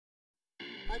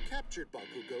I captured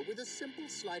Bakugo with a simple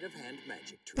sleight of hand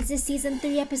magic trick. This is season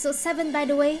 3, episode 7, by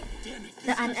the way.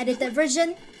 The unedited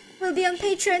version will be on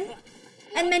Patreon.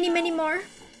 And many, many more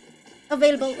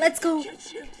available. Let's go.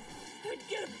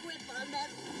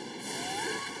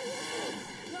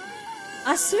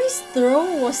 Asui's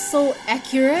throw was so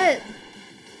accurate.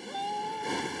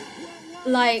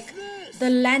 Like, the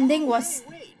landing was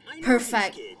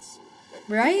perfect.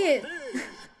 Right?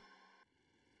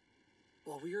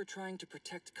 While we were trying to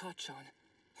protect Kachan,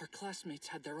 our classmates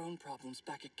had their own problems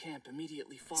back at camp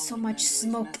immediately following So much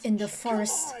smoke in the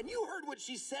forest. Come on, you heard what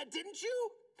she said, didn't you?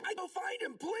 I go find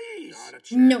him, please. Not a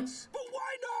chance. No. But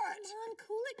why not? Come on,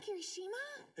 cool it,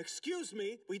 Kirishima. Excuse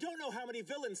me, we don't know how many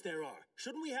villains there are.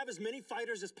 Shouldn't we have as many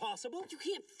fighters as possible? You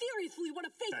can't seriously want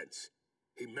to face. Fence.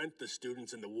 He meant the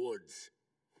students in the woods.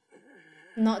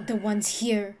 Not the ones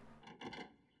here.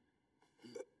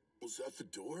 Was that the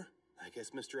door? I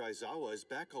guess Mr. Aizawa is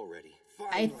back already.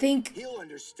 I think He'll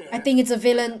understand. it's a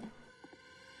villain.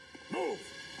 Move.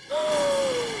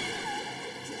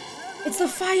 It's the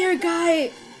fire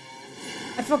guy.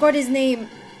 I forgot his name.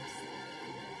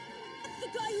 The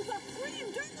guy who got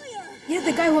framed earlier. Yeah,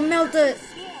 the guy who melted.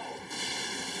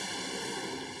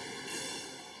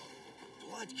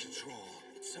 Blood control.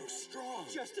 It's so strong.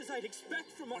 Just as I'd expect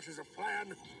from Much as a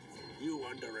plan. You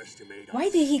underestimate us. Why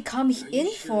did he come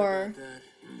in for?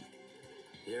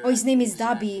 Oh, his name is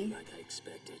Dabi. Like I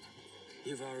expected.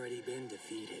 You've already been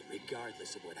defeated,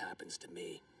 regardless of what happens to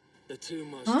me. The two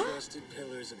most trusted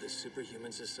pillars of the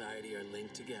superhuman society are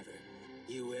linked together.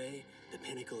 UA, the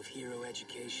pinnacle of hero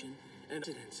education, and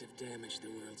incidents have damaged the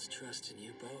world's trust in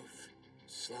you both.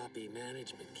 Sloppy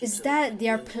management. Is that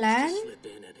their plan?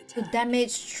 To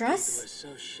damage People are trust?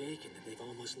 so shaken that they've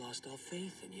almost lost all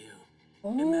faith in you.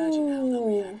 Imagine how they'll Oh,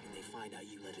 react when they find out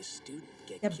you let a student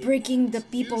get they're kidnapped. breaking the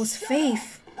people's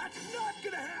faith. That's not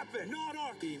gonna happen. Not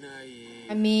our. Be naive.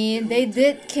 I mean, they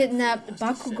did kidnap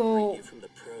Bakugo From the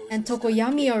pros and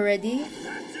Tokoyami already.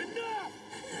 That's enough.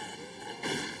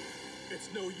 It's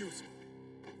no use.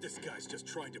 This guy's just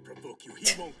trying to provoke you.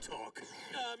 He won't talk.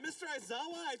 Mr.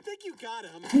 Aizawa, I think you got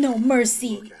him. No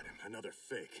mercy. Look at him. Another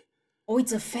fake. Oh,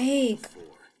 it's a fake.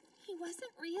 He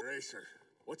wasn't real. Racer,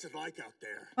 what's it like out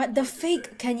there? But the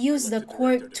fake can use the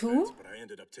quirk too? But I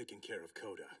ended up taking care of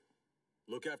Koda.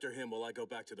 Look after him while I go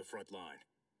back to the front line.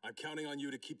 I'm counting on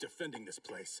you to keep defending this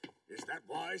place. Is that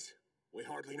wise? We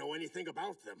hardly know anything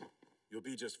about them. You'll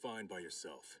be just fine by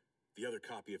yourself. The other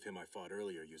copy of him I fought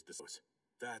earlier used this.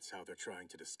 That's how they're trying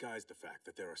to disguise the fact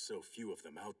that there are so few of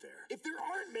them out there. If there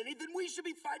aren't many, then we should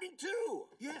be fighting too.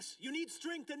 Yes, you need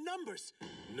strength and numbers.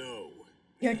 No.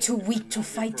 You're too weak to They're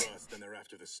fight. for us, then they're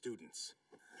after the students.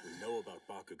 We know about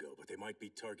Bakugo, but they might be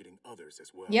targeting others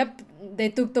as well. Yep, they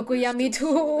took Tokoyami We're still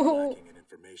sorely too. lacking in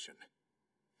information.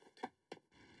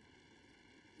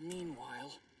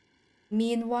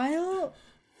 Meanwhile,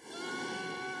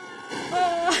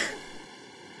 Oh,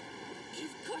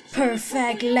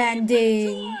 perfect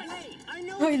landing.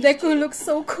 Oh, Deku looks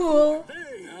so cool.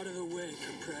 Hey, out of the way,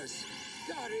 compress.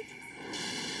 got it.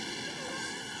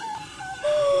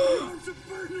 Arms are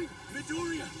burning.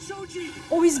 Midoriya, Shoji,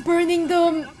 Oh, he's burning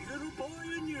them. little boy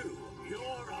and you.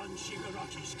 You're on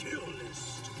Shigaraki's kill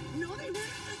list. No, they weren't.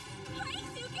 Hi,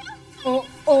 Suga. Oh,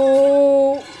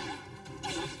 oh.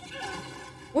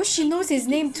 Oh, she knows his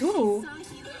name too. Saw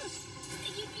you.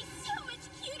 You'd be so much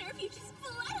cuter if you just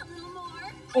bled a little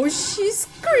more. Oh, she's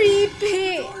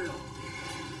creepy.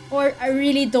 Or I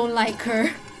really don't like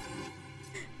her.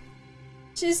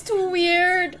 She's too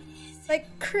weird.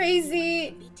 Like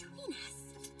crazy. Between us.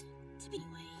 To be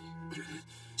way.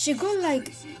 She got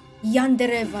like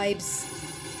yandere vibes.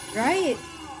 Right?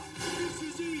 This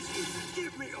is easy.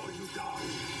 Give me all you got.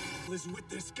 Was with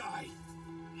this guy.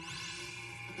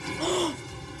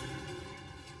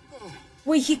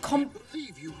 Wait,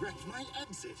 Believe you wrecked my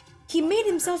exit. he made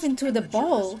himself into the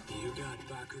ball. You got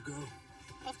Bakugo?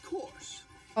 Of course.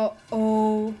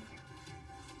 Uh-oh.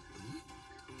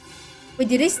 Wait,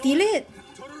 did they steal it?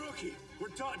 Todoroki, we're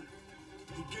done.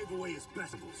 He gave away his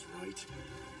vegetables, right?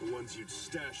 The ones you'd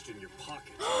stashed in your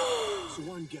pocket.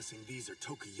 So I'm guessing these are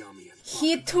Tokoyami and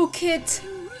He took it.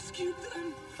 You rescued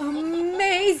them.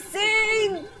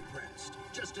 Amazing! Impressed,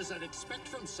 just as I'd expect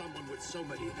from someone with so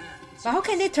many hands. But how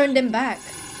can they turn them back?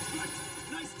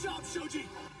 Nice job, Shoji.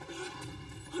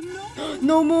 No,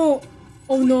 No more.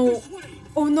 Oh no. this way.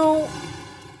 Oh no.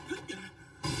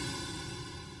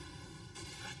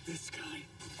 This guy.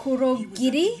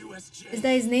 Kurogiri? USJ. Is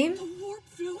that his name? A warp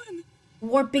villain.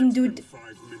 Warping dude. 5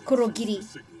 minutes Kurogiri.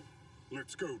 since the signal.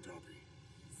 Let's go, Dobby.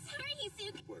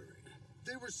 Sorry, Suga. Worried.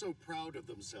 They were so proud of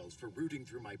themselves for rooting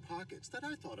through my pockets that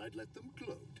I thought I'd let them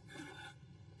gloat.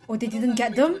 Oh, they But didn't allow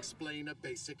get me to them? explain a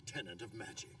basic tenet of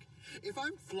magic. If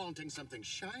I'm flaunting something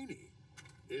shiny,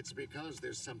 it's because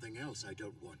there's something else I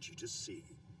don't want you to see.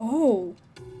 Oh.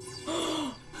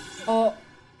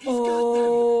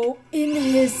 Oh, in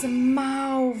his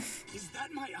mouth. Is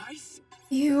that my ice?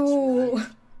 Ew.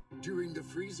 During the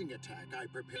freezing attack, I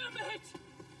prepared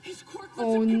His quirk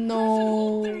Oh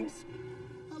no.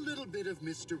 a little bit of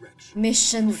misdirection.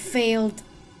 Mission failed.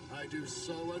 I do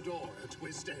so adore a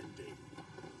twist ending.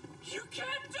 You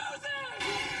can't do that!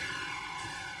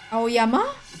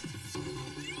 Aoyama?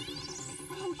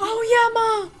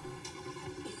 Aoyama!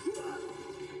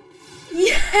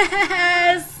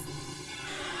 Yes!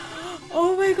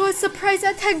 Oh my god, surprise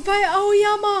attack by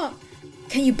Aoyama!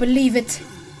 Can you believe it?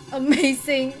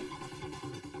 Amazing.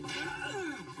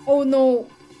 Oh no.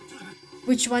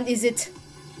 Which one is it?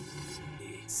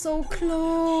 So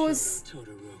close.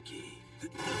 Todoroki.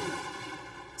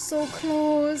 So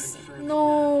close.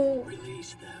 No.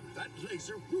 Release them. That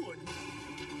laser would.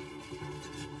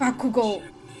 Bakugo.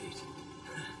 Checkmate.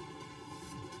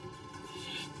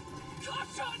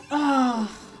 Ah.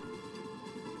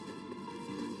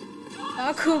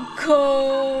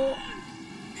 Bakugo.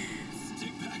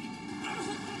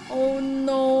 Oh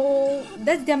no.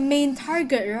 That's their main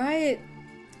target, right?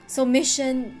 So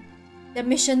their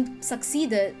mission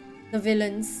succeeded, the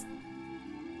villains.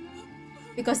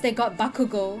 Because they got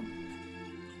Bakugo.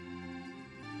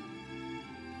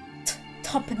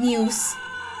 Top news.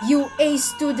 UA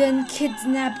student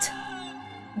kidnapped.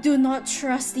 Do not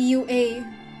trust UA.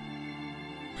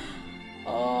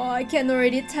 Oh, I can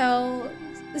already tell.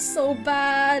 It's so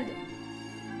bad.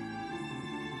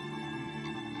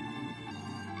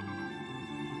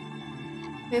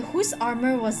 Wait, whose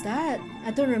armor was that?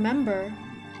 I don't remember.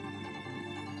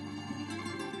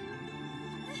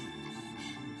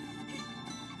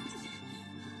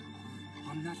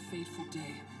 On that fateful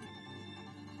day,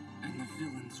 and the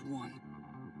villains won.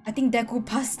 I think Deku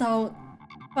passed out.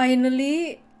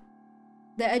 Finally.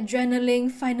 The adrenaline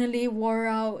finally wore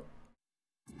out.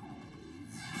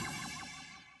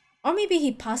 Or maybe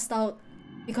he passed out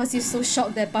because he's so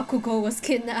shocked that Bakugo was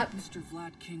kidnapped. Mr.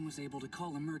 Vlad King was able to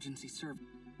call emergency service.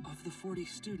 Of the 40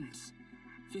 students,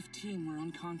 15 were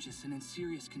unconscious and in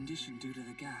serious condition due to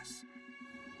the gas.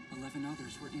 11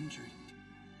 others were injured.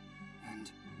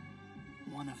 And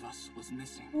one of us was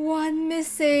missing. One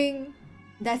missing.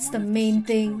 That's the One of main 6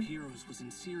 pro thing. heroes was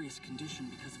in serious condition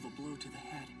because of a blow to the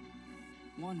head.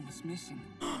 One was missing,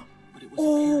 but it was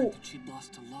apparent that she'd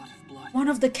lost a lot of blood. One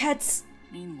of the cats.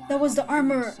 Meanwhile, That was on the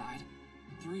armor. villain side,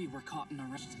 3 were caught in a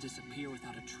rush to disappear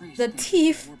without a trace. The thanks to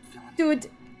thief. warp villain.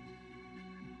 Dude.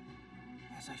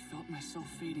 As I felt myself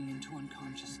fading into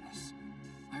unconsciousness,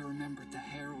 I remembered the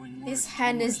harrowing His words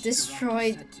hand is Homer's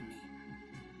destroyed. director said to me.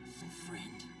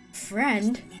 Friend,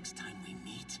 Friend? the next time we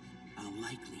meet, I'll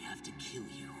likely have to kill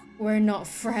you. We're not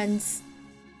friends.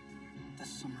 The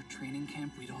summer training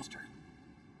camp we'd host her.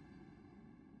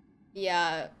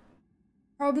 Yeah.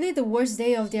 Probably the worst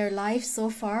day of their life so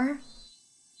far.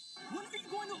 When are you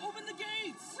going to open the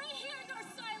gates? We hear your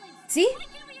silence. See? Why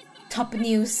can't we expect Top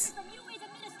news. from UA's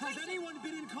Has administration? anyone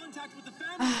been in contact with the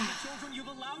families of the children you've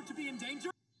allowed to be in danger?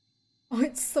 Oh,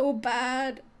 it's so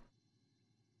bad.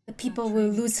 The people will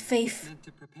lose faith. Meant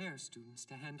to prepare students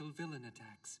to handle villain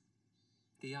attacks.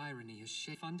 The irony is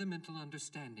fundamental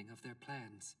understanding of their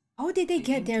plans. How did they They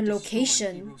get aim their to destroy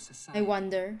location? Hero I society,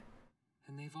 wonder.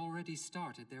 And they've already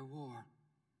started their war.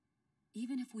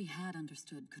 Even if we had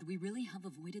understood, could we really have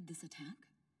avoided this attack?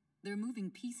 They're moving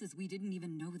pieces we didn't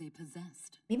even know they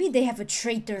possessed. Maybe they have a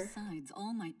traitor. Besides,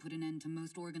 all might put an end to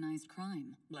most organized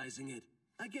crime. Realizing it,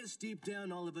 I guess deep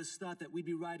down all of us thought that we'd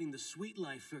be riding the sweet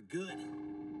life for good.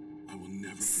 I will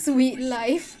never forgive Sweet myself for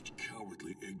life. such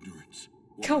cowardly ignorance.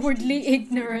 While Cowardly students were fighting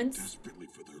ignorance. Desperately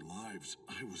for their lives.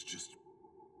 I was just.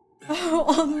 Oh,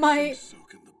 All Might.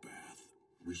 Soak in the bath.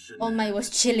 We shouldn't All have Might had was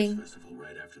this chilling. festival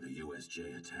right after the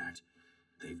USJ attacked.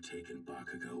 They've taken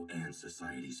Bakugo and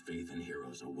society's faith in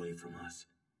heroes away from us.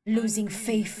 Losing Every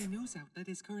faith. news outlet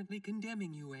is currently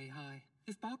condemning UA High.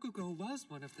 If Bakugo was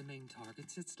one of the main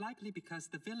targets, it's likely because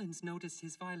the villains noticed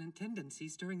his violent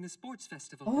tendencies during the sports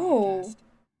festival Oh. broadcast.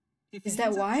 If Is he that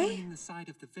ends up why? joining the side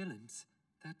of the villains,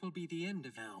 that will be the end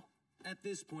of Now, at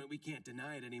this point, we can't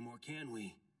deny it anymore, can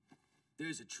we?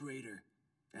 There's a traitor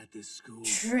at this school.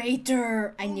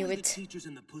 Traitor. I knew Only the it. teachers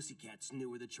and the Pussycats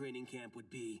knew where the training camp would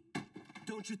be.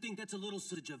 Don't you think that's a little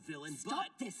such a villain? Stop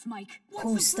this, Mike!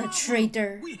 Who's the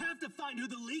traitor? We have to find who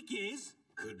the leak is.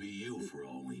 Could be you for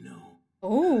all we know.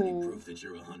 Any Oh. proof that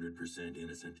you're 100%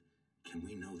 innocent? Can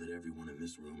we know that everyone in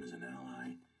this room is an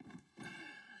ally?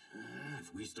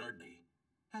 If we start,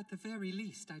 At the very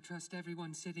least, I trust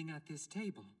everyone sitting at this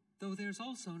table, though there's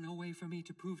also no way for me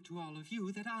to prove to all of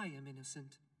you that I am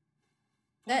innocent.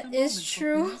 That is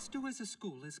true. What we must do as a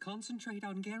school is concentrate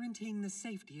on guaranteeing the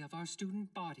safety of our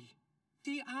student body.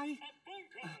 See,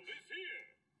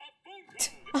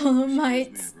 All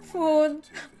Might phone.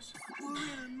 We're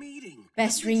in a meeting.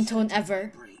 Best ringtone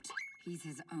ever. He's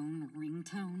his own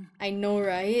ringtone. I know,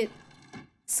 right?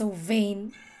 So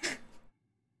vain.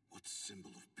 What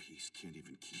symbol of peace can't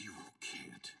even keep? You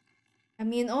can't. I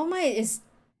mean, All Might is...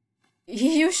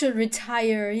 You should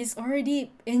retire. He's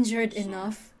already injured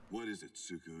enough. What is it,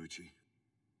 Tsukuuchi?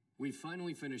 We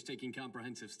finally finished taking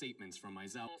comprehensive statements from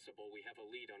Aizawa. Possible we have a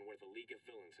lead on where the League of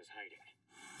Villains is hiding.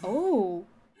 Oh.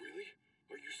 Really?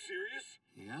 Are you serious?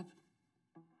 Yep.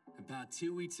 About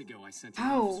 2 weeks ago, I sent an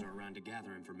Ow. officer around to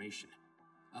gather information.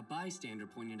 A bystander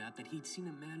pointed out that he'd seen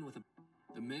a man with a...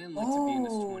 The man looked to be in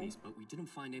his 20s, but we didn't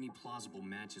find any plausible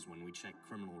matches when we checked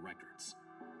criminal records.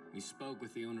 We spoke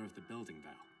with the owner of the building,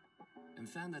 though, and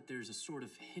found that there's a sort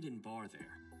of hidden bar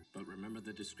there. But remember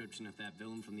the description of that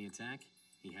villain from the attack?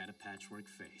 He had a patchwork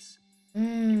face.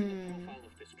 Given the profile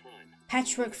of this crime,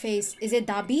 Patchwork face. Is it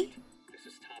Dabi? this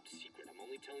is top secret. I'm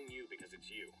only telling you because it's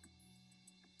you.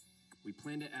 We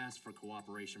plan to ask for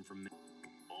cooperation from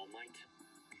All Might.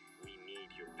 We need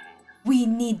your power. We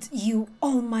need you,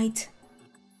 All Might.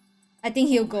 I think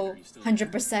he'll go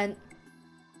 100%.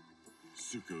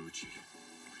 Tsukuuchi,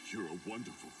 you're a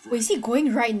wonderful friend. Wait, is he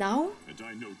going right now? And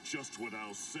I know just what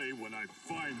I'll say when I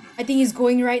find them. I think he's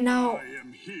going right now. I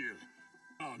am here.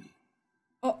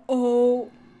 Uh-oh.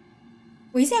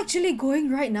 Wait, is he actually going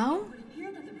right now? It would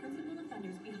appear that the principal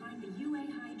offenders behind the UA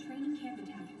High training camp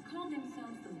attack call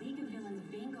themselves the League of Villains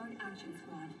Vanguard Action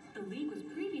Squad. The League was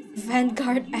previously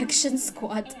Vanguard Action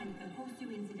Squad. and the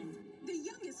Hosu incident. The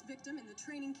youngest victim in the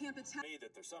training camp attack. Me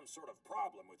that there's some sort of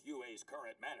problem with UA's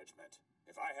current management.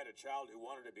 If I had a child who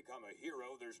wanted to become a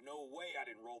hero, there's no way I'd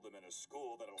enroll them in a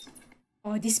school that'll...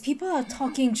 Oh, these people are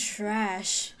talking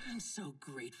trash. I'm so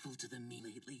grateful to them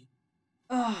lately.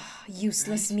 Oh,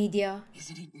 useless media.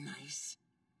 Isn't it nice?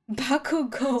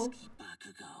 Bakugo.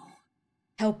 Bakugo.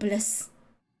 Helpless.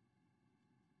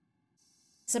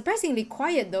 Surprisingly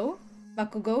quiet though,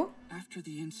 Bakugo. After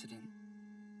the incident,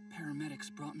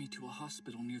 paramedics brought me to a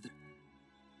hospital near the...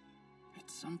 At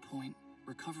some point,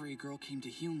 Recovery Girl came to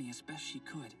heal me as best she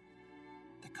could.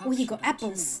 The cops Oh, he got showed up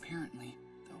apples. too, apparently,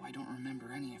 though I don't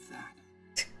remember any of that.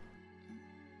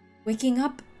 Waking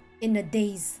up in a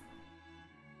daze.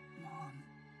 Mom.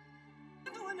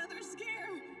 Oh, another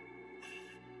scare.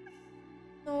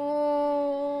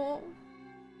 Oh.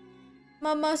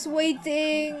 Mama's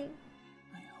waiting.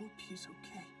 I hope he's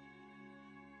okay.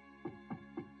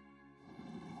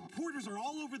 Reporters are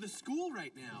all over the school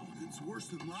right now. It's worse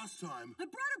than last time. I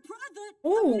brought a present.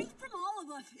 Oh. It's from all of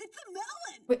us. It's a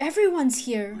melon. Wait, everyone's I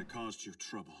here. caused you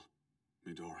trouble,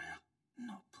 Midoriya.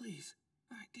 No, please.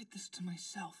 I did this to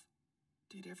myself.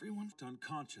 Did everyone...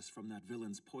 Unconscious from that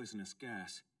villain's poisonous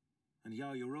gas. And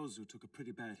Yayorozu took a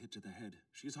pretty bad hit to the head.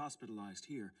 She's hospitalized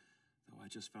here, though I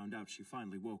just found out she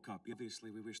finally woke up.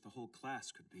 Obviously, we wish the whole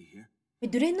class could be here.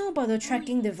 Wait, do they know about the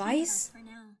tracking device For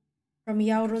now. from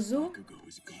Yaoruzu? Bakugo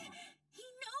is gone. He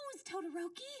knows,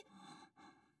 Todoroki.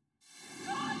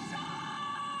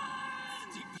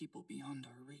 People beyond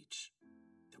our reach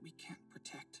that we can't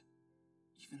protect,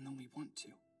 even though we want to.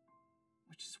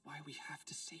 Which is why we have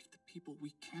to save the people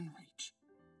we can reach.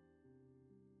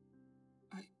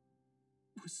 I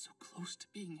was so close to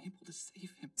being able to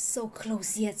save him. So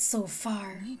close yet so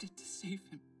far. Needed to save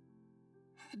him.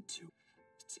 Had to.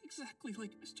 It's exactly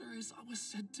like Mr. Aizawa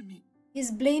said to me.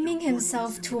 He's blaming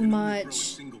himself too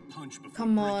much.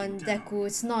 Come on, Deku,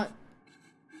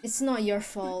 it's not your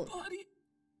fault. My body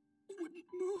wouldn't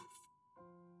move.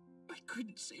 I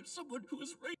couldn't save someone who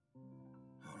was right.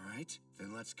 All right,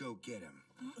 then let's go get him.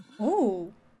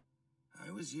 Oh.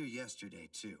 I was here yesterday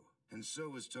too, and so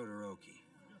was Todoroki.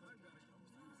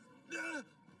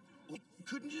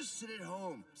 Couldn't just sit at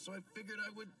home, so I figured I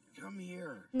would come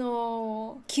here.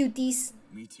 No. Cuties.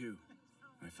 Me too.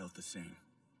 I felt the same.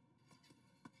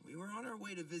 We were on our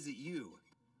way to visit you.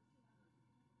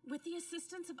 With the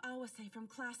assistance of Awase from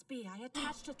Class B, I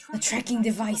attached a tracking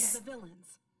device. to one of the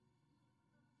villains.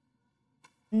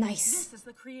 Nice. This is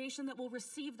the creation that will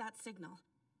receive that signal.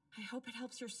 I hope it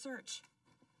helps your search.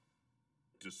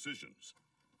 Decisions.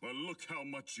 Well, look how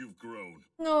much you've grown.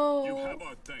 No. You have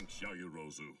our thanks,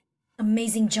 Yayorozu.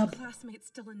 Amazing job. Classmate's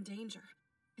still in danger.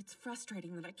 It's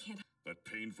frustrating that I can't. That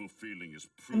painful feeling is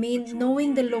proof I mean, that you are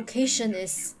knowing the worthy of location being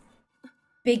is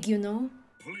big, you know?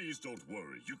 Please don't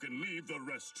worry. You can leave the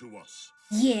rest to us.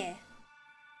 Yeah.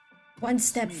 One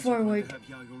step forward. Have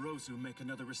Yayorozu make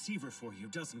another receiver for you,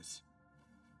 doesn't it?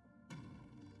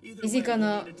 Either Is he way,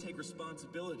 gonna... we need to take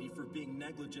responsibility for being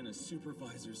negligent as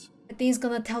supervisors. I think he's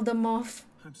gonna tell them off.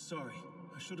 I'm sorry.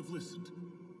 I should have listened.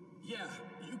 Yeah,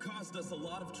 you caused us a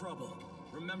lot of trouble.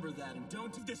 Remember that and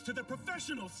don't do this to the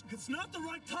professionals. It's not the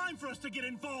right time for us to get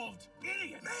involved.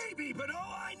 Idiot. Maybe, but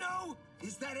all I know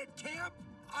is that at camp,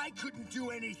 I couldn't do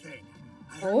anything.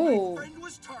 I heard my friend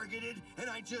was targeted,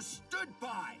 and I just stood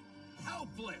by.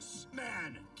 Helpless.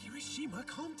 Man, Kirishima,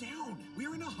 calm down.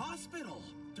 We're in a hospital.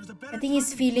 There's a better I think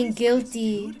he's feeling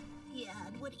guilty. Yeah,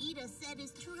 and what Ida said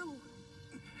is true.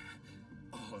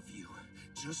 All of you,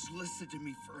 just listen to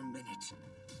me for a minute.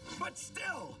 But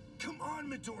still, come on,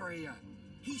 Midoriya.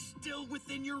 He's still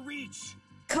within your reach.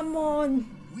 Come on.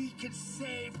 We can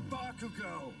save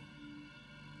Bakugo.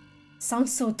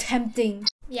 Sounds so tempting.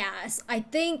 Yes, I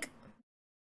think...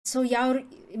 So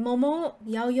Yaoyorozu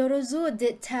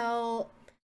did tell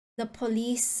the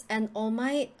police and All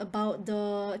Might about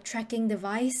the tracking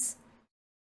device.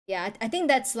 Yeah, I think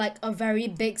that's like a very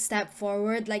big step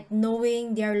forward. Like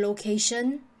knowing their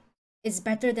location is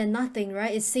better than nothing,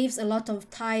 right? It saves a lot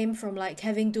of time from like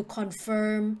having to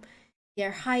confirm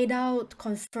their hideout,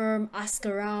 ask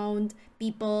around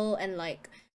people, and like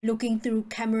looking through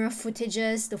camera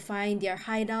footages to find their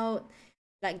hideout.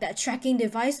 Like that tracking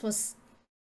device was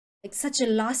like such a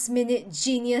last minute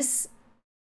genius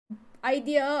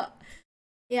idea.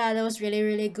 Yeah, that was really,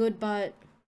 really good. But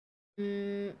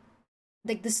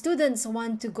like the students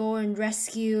want to go and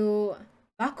rescue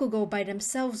Bakugo by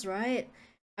themselves, right?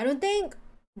 I don't think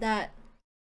that,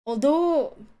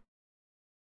 although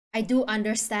I do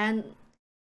understand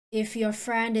if your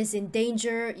friend is in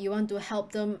danger, you want to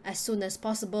help them as soon as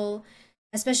possible,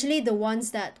 especially the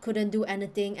ones that couldn't do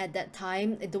anything at that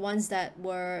time, the ones that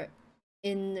were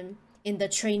in the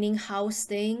training house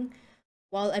thing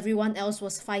while everyone else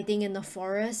was fighting in the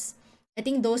forest. I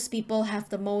think those people have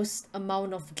the most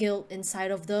amount of guilt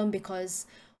inside of them, because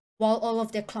while all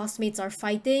of their classmates are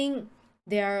fighting,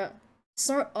 they're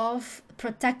sort of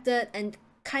protected and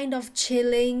kind of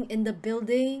chilling in the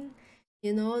building.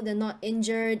 You know, they're not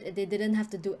injured, they didn't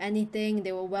have to do anything,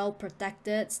 they were well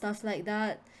protected, stuff like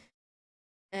that.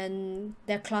 And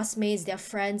their classmates, their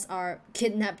friends are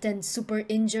kidnapped and super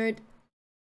injured.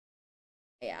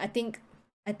 Yeah, I think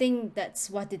that's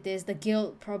what it is. The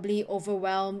guilt probably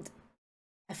overwhelmed,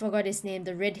 I forgot his name,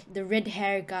 the red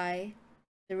hair guy,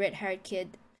 the red haired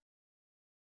kid.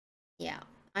 Yeah,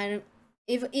 and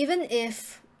even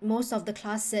if most of the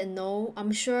class said no,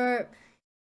 I'm sure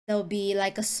there'll be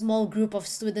like a small group of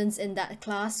students in that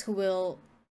class who will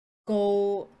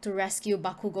go to rescue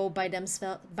Bakugo by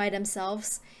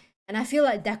themselves. And I feel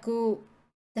like Deku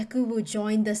will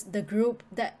join the group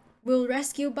that will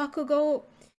rescue Bakugo,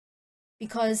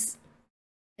 because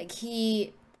like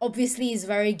he obviously is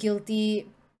very guilty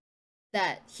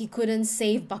that he couldn't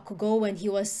save Bakugo when he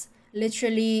was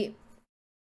literally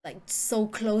like so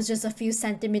close, just a few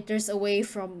centimeters away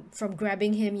from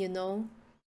grabbing him, you know.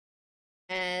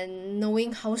 And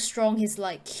knowing how strong his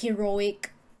like heroism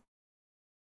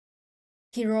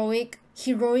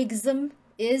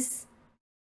is,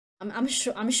 I'm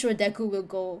sure Deku will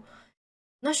go.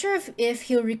 Not sure if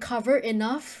he'll recover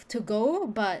enough to go,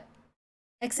 but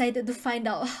excited to find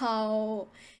out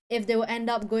if they will end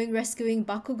up going rescuing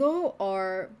Bakugo,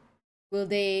 or will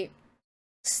they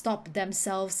stop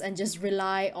themselves and just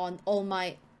rely on All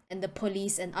Might and the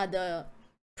police and other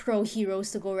pro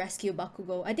heroes to go rescue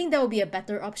Bakugo. I think that would be a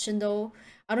better option though.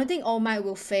 I don't think All Might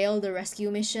will fail the rescue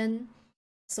mission,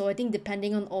 so I think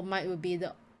depending on All Might would be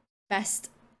the best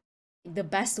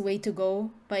way to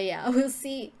go. But yeah, we'll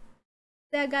see.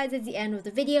 So guys, that's the end of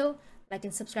the video. Like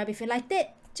and subscribe if you liked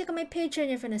it. Check out my Patreon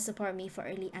if you want to support me for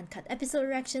early uncut episode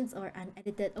reactions or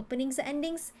unedited openings and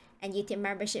endings, and YouTube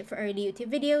membership for early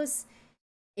YouTube videos.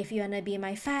 If you wanna be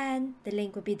my fan, the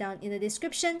link will be down in the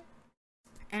description.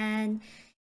 And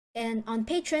on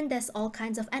Patreon, there's all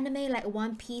kinds of anime like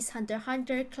One Piece, Hunter x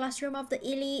Hunter, Classroom of the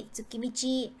Elite,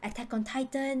 Tsukimichi, Attack on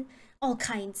Titan, all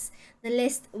kinds. The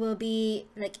list will be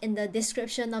like in the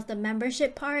description of the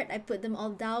membership part. I put them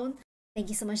all down. Thank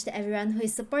you so much to everyone who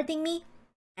is supporting me.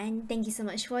 And thank you so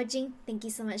much for watching. Thank you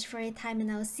so much for your time,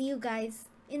 and I'll see you guys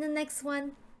in the next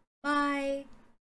one. Bye!